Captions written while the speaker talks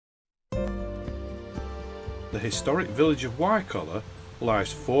The historic village of Wycoller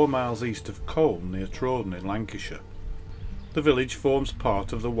lies 4 miles east of Colne near Colne in Lancashire. The village forms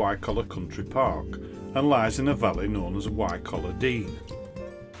part of the Wycoller Country Park and lies in a valley known as Wycoller Dean.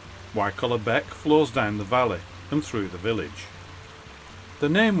 Wycoller Beck flows down the valley and through the village. The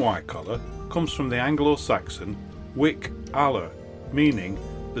name Wycoller comes from the Anglo-Saxon Wycoller, meaning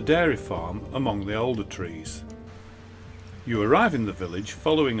the dairy farm among the alder trees. You arrive in the village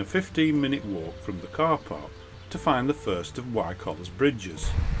following a 15-minute walk from the car park to find the first of Wycoller's bridges.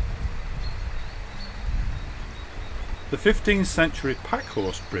 The 15th century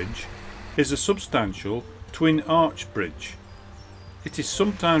Packhorse Bridge is a substantial twin-arch bridge. It is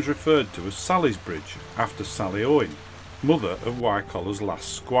sometimes referred to as Sally's Bridge, after Sally Owen, mother of Wycoller's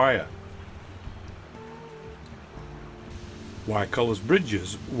last squire. Wycoller's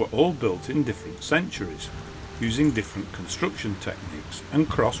bridges were all built in different centuries, using different construction techniques, and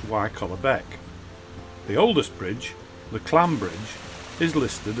cross Wycoller Beck. The oldest bridge, the Clam Bridge, is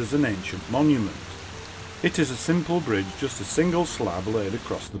listed as an ancient monument. It is a simple bridge, just a single slab laid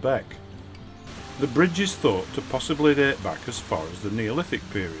across the beck. The bridge is thought to possibly date back as far as the Neolithic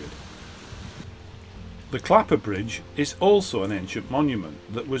period. The Clapper Bridge is also an ancient monument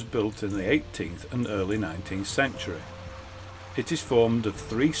that was built in the 18th and early 19th century. It is formed of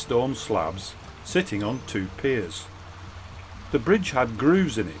 3 stone slabs sitting on 2 piers. The bridge had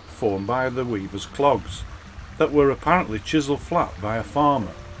grooves in it formed by the weaver's clogs that were apparently chiselled flat by a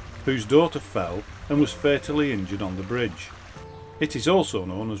farmer whose daughter fell and was fatally injured on the bridge. It is also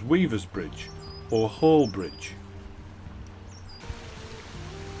known as Weaver's Bridge or Hole Bridge.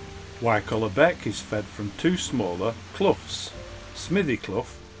 Wycoller Beck is fed from 2 smaller cloughs, Smithy Clough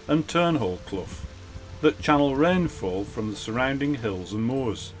and Turnhole Clough, that channel rainfall from the surrounding hills and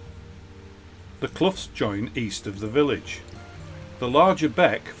moors. The cloughs join east of the village, the larger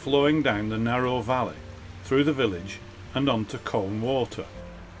beck flowing down the narrow valley through the village and onto Colne Water,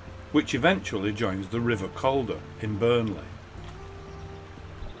 which eventually joins the River Calder in Burnley.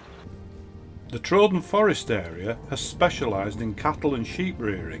 The Troden Forest area has specialised in cattle and sheep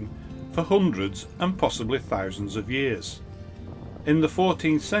rearing for hundreds and possibly thousands of years. In the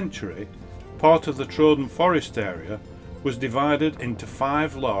 14th century, part of the Troden Forest area was divided into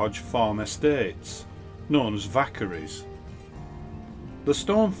 5 large farm estates, known as vaccaries. The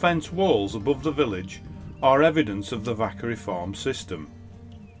stone fence walls above the village are evidence of the vaccary farm system.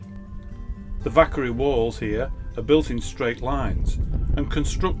 The vaccary walls here are built in straight lines and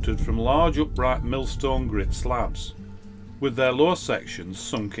constructed from large upright millstone grit slabs, with their lower sections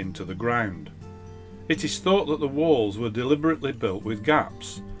sunk into the ground. It is thought that the walls were deliberately built with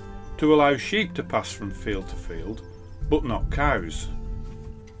gaps to allow sheep to pass from field to field, but not cows.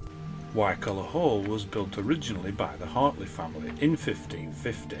 Wycoller Hall was built originally by the Hartley family in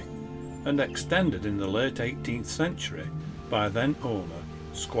 1550 and extended in the late 18th century by then owner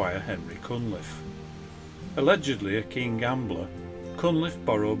Squire Henry Cunliffe. Allegedly a keen gambler, Cunliffe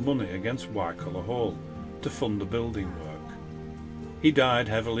borrowed money against Wycoller Hall to fund the building work. He died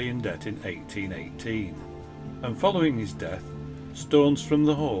heavily in debt in 1818, and following his death, stones from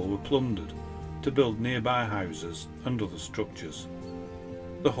the hall were plundered to build nearby houses and other structures.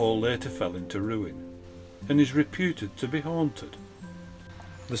 The hall later fell into ruin and is reputed to be haunted.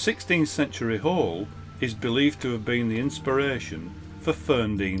 The 16th century hall is believed to have been the inspiration for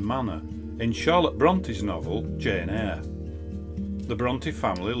Ferndean Manor in Charlotte Bronte's novel Jane Eyre. The Bronte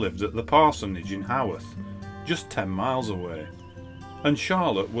family lived at the parsonage in Haworth, just 10 miles away, and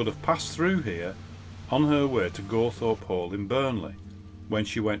Charlotte would have passed through here on her way to Gawthorpe Hall in Burnley when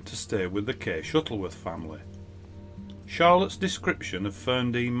she went to stay with the Kay Shuttleworth family. Charlotte's description of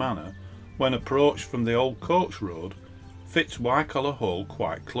Ferndean Manor when approached from the old coach road fits Wycoller Hall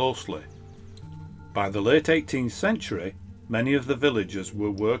quite closely. By the late 18th century, many of the villagers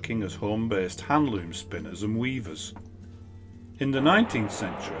were working as home-based handloom spinners and weavers. In the 19th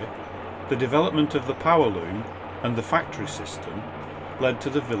century, the development of the power loom and the factory system led to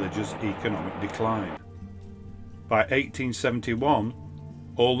the village's economic decline. By 1871,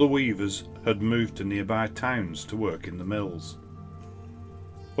 all the weavers had moved to nearby towns to work in the mills.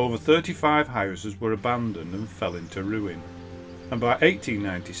 Over 35 houses were abandoned and fell into ruin, and by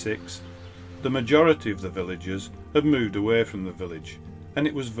 1896 the majority of the villagers had moved away from the village and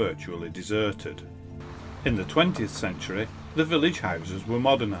it was virtually deserted. In the 20th century, the village houses were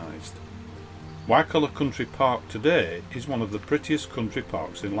modernised. Wycoller Country Park today is one of the prettiest country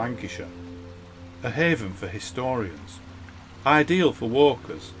parks in Lancashire, a haven for historians, ideal for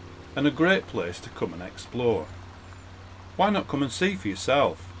walkers and a great place to come and explore. Why not come and see for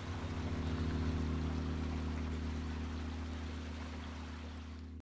yourself?